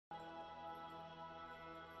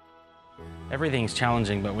Everything's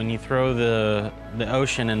challenging, but when you throw the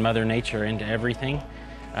ocean and Mother Nature into everything,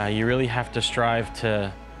 you really have to strive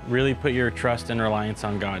to really put your trust and reliance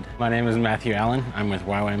on God. My name is Matthew Allen. I'm with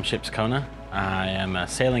Ywam Ships Kona. I am a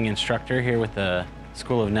sailing instructor here with the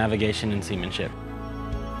School of Navigation and Seamanship.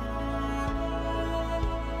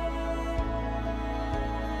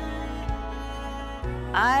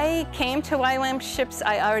 I came to Ywam Ships,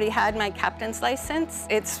 I already had my captain's license.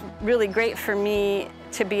 It's really great for me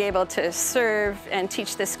to be able to serve and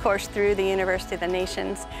teach this course through the University of the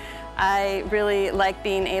Nations. I really like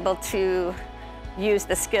being able to use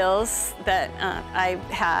the skills that I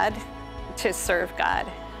had to serve God.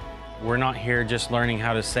 We're not here just learning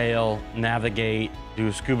how to sail, navigate, do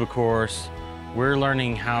a scuba course. We're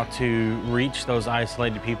learning how to reach those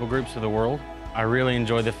isolated people groups of the world. I really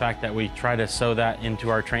enjoy the fact that we try to sew that into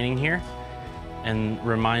our training here and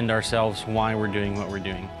remind ourselves why we're doing what we're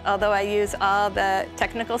doing. Although I use all the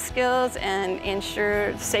technical skills and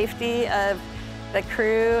ensure safety of the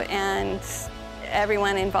crew and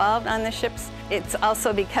everyone involved on the ships, it's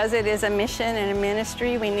also because it is a mission and a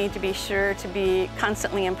ministry, we need to be sure to be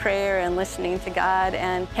constantly in prayer and listening to God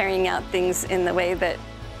and carrying out things in the way that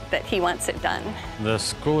He wants it done. The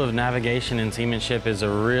School of Navigation and Seamanship is a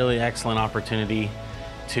really excellent opportunity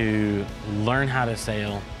to learn how to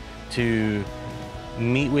sail, to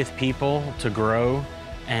meet with people, to grow,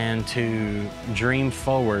 and to dream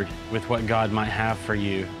forward with what God might have for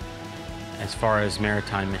you as far as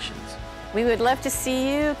maritime missions. We would love to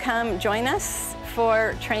see you come join us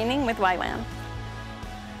for training with Ywam.